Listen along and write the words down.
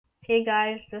Hey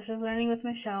guys, this is Learning with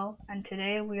Michelle, and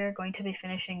today we are going to be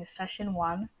finishing session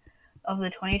 1 of the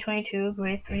 2022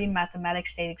 Grade 3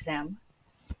 Mathematics State Exam.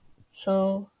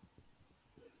 So,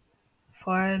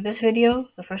 for this video,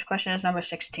 the first question is number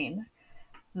 16.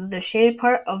 The shaded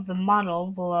part of the model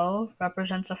below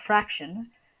represents a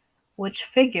fraction. Which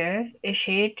figure is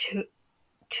shaded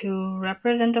to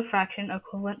represent a fraction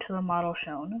equivalent to the model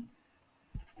shown?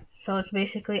 So it's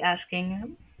basically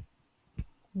asking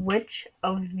which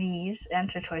of these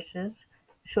answer choices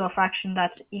show a fraction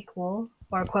that's equal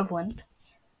or equivalent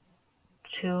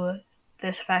to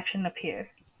this fraction up here.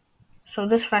 So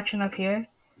this fraction up here,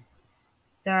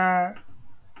 there are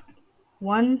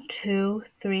 4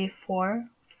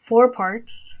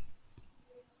 parts,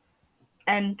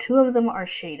 and 2 of them are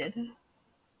shaded.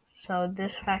 So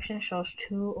this fraction shows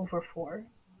 2 over 4.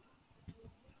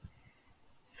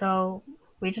 So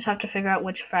we just have to figure out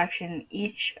which fraction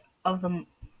each of the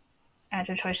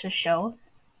answer choices show,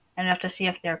 and we have to see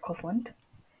if they're equivalent.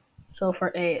 So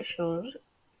for A, it shows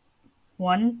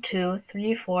 1, 2,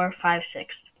 3, 4, 5,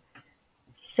 6.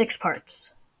 6 parts,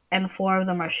 and 4 of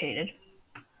them are shaded.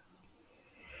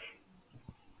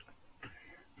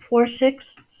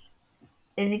 4/6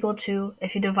 is equal to,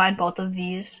 if you divide both of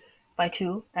these by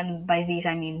 2, and by these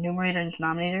I mean numerator and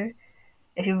denominator,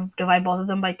 if you divide both of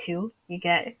them by 2, you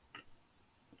get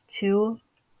 2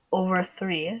 over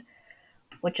 3,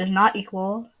 which is not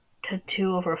equal to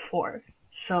 2 over 4.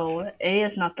 So A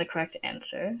is not the correct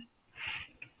answer.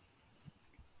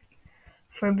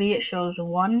 For B, it shows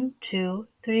 1, 2,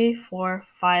 3, 4,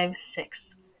 5,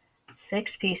 6.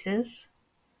 6 pieces,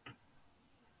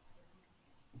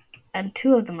 and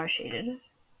 2 of them are shaded.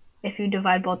 If you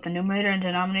divide both the numerator and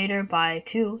denominator by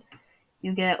 2,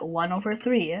 you get 1 over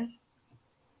 3,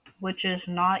 which is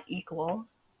not equal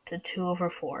to 2 over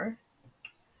 4.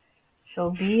 So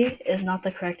B is not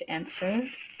the correct answer.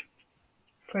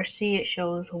 For C, it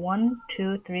shows 1,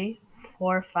 2, 3,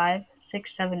 4, 5,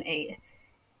 6, 7, 8.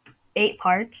 8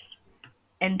 parts,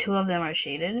 and 2 of them are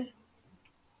shaded.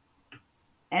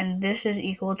 And this is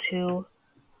equal to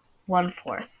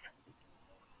 1/4.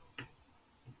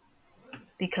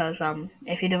 Because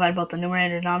if you divide both the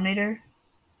numerator and denominator,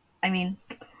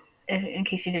 in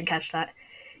case you didn't catch that,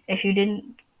 if you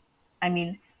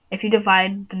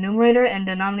divide the numerator and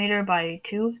denominator by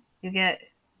 2, you get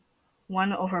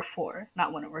 1 over 4,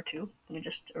 not 1 over 2. Let me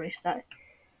just erase that.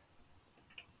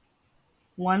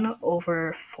 1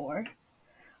 over 4,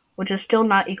 which is still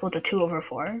not equal to 2 over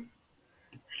 4.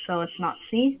 So it's not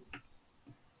C.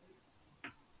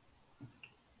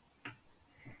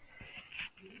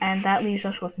 And that leaves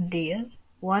us with D.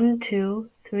 1,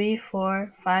 2, 3,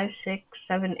 4, 5, 6,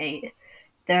 7, 8.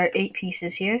 There are 8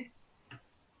 pieces here.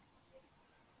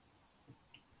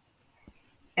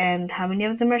 And how many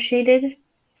of them are shaded?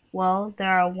 Well,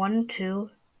 there are 1,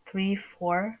 2, 3,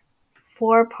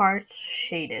 4 parts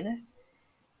shaded.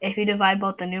 If you divide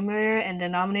both the numerator and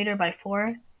denominator by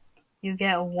 4, you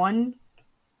get 1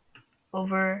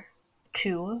 over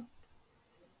 2.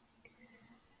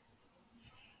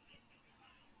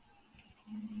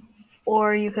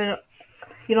 Or you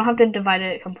don't have to divide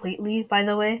it completely, by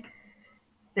the way.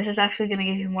 This is actually going to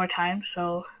give you more time,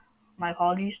 so my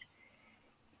apologies.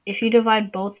 If you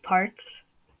divide both parts,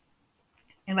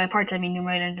 and by parts I mean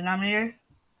numerator and denominator,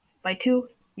 by 2,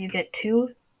 you get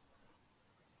 2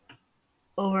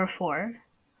 over 4.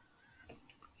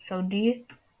 So D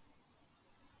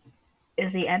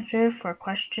is the answer for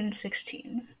question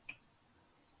 16.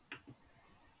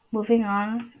 Moving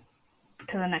on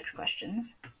to the next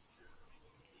question.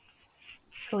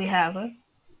 So we have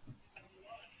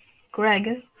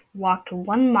Greg walked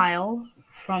 1 mile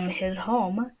from his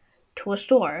home to a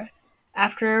store.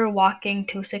 After walking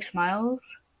 6 miles,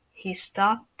 he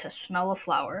stopped to smell a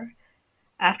flower.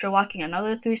 After walking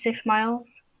another 6 miles,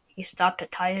 he stopped to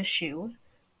tie his shoe.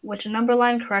 Which number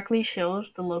line correctly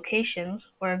shows the locations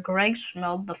where Greg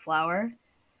smelled the flower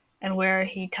and where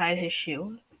he tied his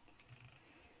shoe?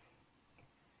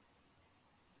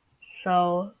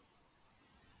 So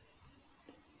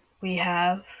we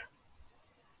have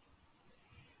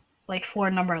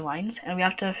 4 number lines, and we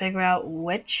have to figure out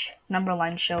which number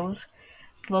line shows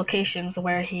locations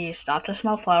where he stopped to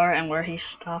smell flower and where he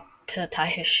stopped to tie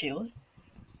his shoe.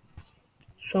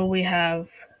 So we have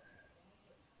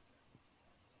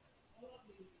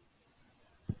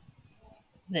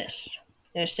this.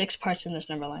 There's 6 parts in this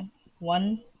number line.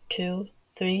 1, 2,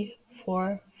 3,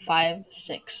 4, 5,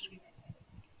 6.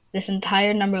 This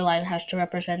entire number line has to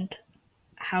represent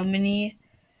how many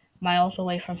miles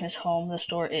away from his home the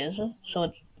store is.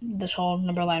 So this whole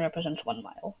number line represents 1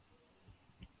 mile.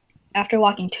 After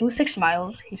walking 6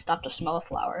 miles, he stopped to smell a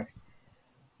flower.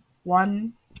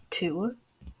 1, 2.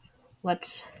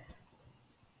 Let's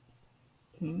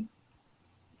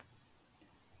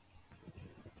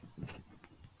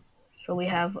So we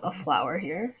have a flower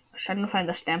here. I was trying to find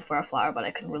the stamp for a flower, but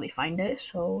I couldn't really find it.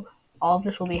 So all of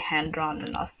this will be hand-drawn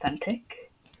and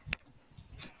authentic.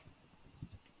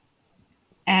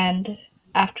 And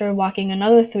after walking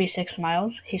another 3-6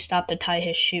 miles, he stopped to tie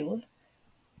his shoe.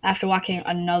 After walking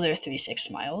another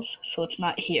 3-6 miles, so it's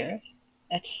not here.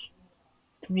 It's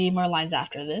 3 more lines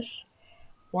after this.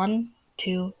 1,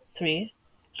 2, 3.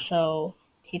 So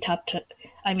he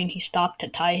stopped to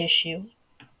tie his shoe.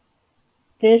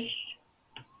 This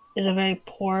is a very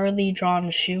poorly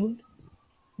drawn shoe,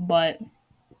 but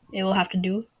it will have to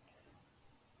do.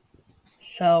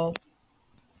 So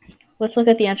let's look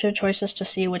at the answer choices to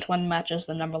see which one matches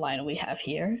the number line we have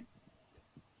here.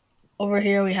 Over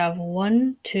here we have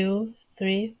 1, 2,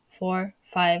 3, 4,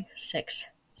 5, 6.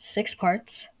 6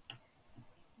 parts.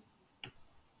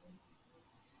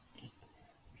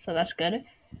 So that's good.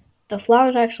 The flower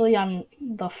is actually on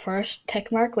the first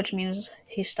tick mark, which means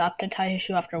he stopped to tie his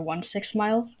shoe after 1-6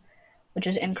 miles, which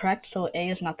is incorrect, so A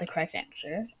is not the correct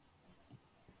answer.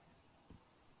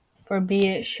 For B,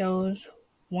 it shows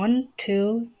 1,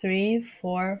 2, 3,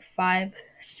 4, 5,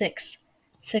 6.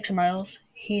 6 miles.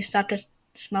 He stopped to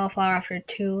smell a flower after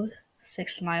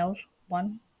 2-6 miles.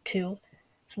 1, 2.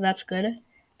 So that's good.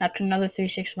 After another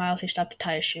 3-6 miles, he stopped to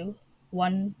tie his shoe.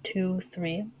 1, 2,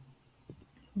 3.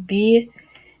 B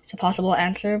is a possible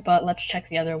answer, but let's check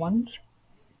the other ones.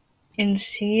 In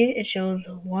C, it shows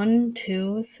 1,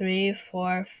 2, 3,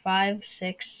 4, 5,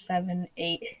 6, 7,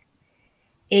 8.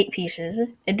 8 pieces.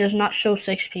 It does not show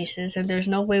 6 pieces, and there's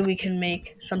no way we can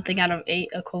make something out of 8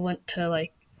 equivalent to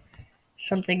like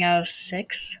something out of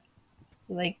 6.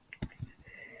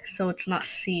 So it's not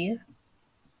C.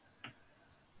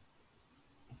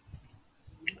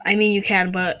 I mean, you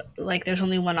can, but there's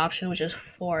only one option, which is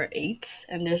 4/8,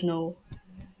 and there's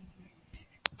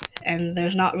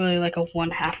not really like a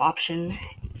 1/2 option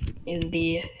in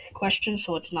the question,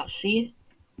 so it's not C.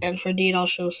 And for D, it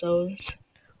also shows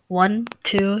 1,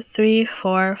 2, 3,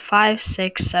 4, 5,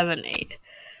 6, 7, 8,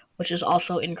 which is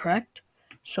also incorrect.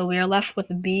 So we are left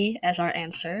with B as our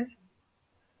answer.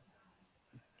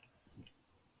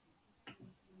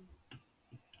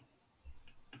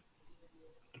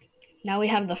 Now we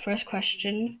have the first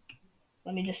question.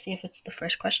 Let me just see if it's the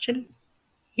first question.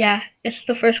 Yeah, it's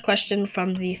the first question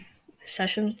from the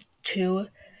Session 2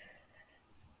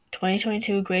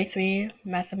 2022 Grade 3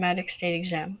 Mathematics State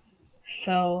Exam.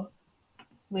 So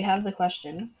we have the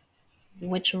question: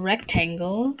 which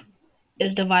rectangle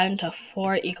is divided into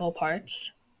 4 equal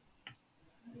parts?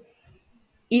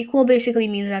 Equal basically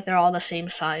means that they're all the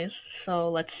same size. So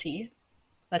let's see.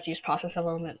 Let's use process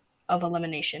of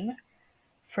elimination.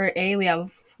 For A, we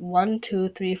have 1, 2,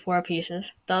 3, 4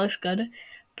 pieces. That looks good.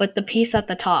 But the piece at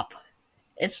the top,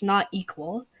 it's not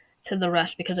equal to the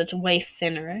rest because it's way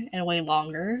thinner and way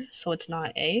longer, so it's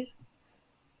not A.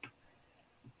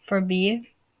 For B,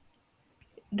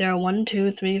 there are 1,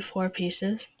 2, 3, 4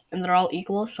 pieces, and they're all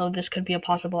equal, so this could be a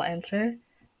possible answer.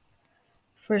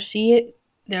 For C,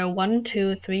 there are 1,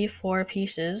 2, 3, 4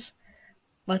 pieces,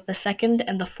 but the second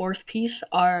and the fourth piece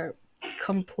are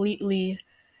completely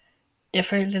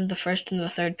different than the first and the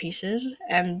third pieces,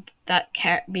 and that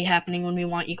can't be happening when we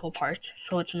want equal parts,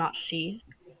 so it's not C.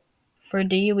 For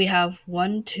D, we have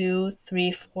 1, 2,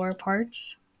 3, 4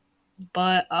 parts,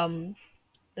 but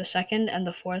the second and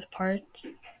the fourth parts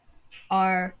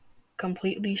are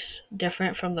completely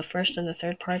different from the first and the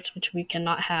third parts, which we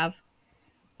cannot have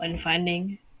when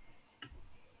finding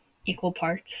equal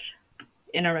parts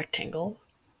in a rectangle,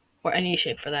 or any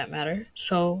shape for that matter.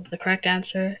 So the correct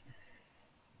answer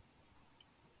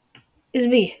is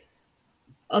B.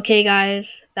 Okay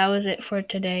guys, that was it for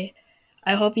today.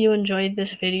 I hope you enjoyed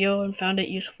this video and found it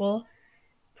useful.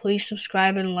 Please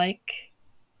subscribe and like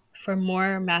for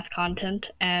more math content,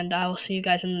 and I will see you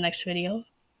guys in the next video.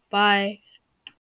 Bye!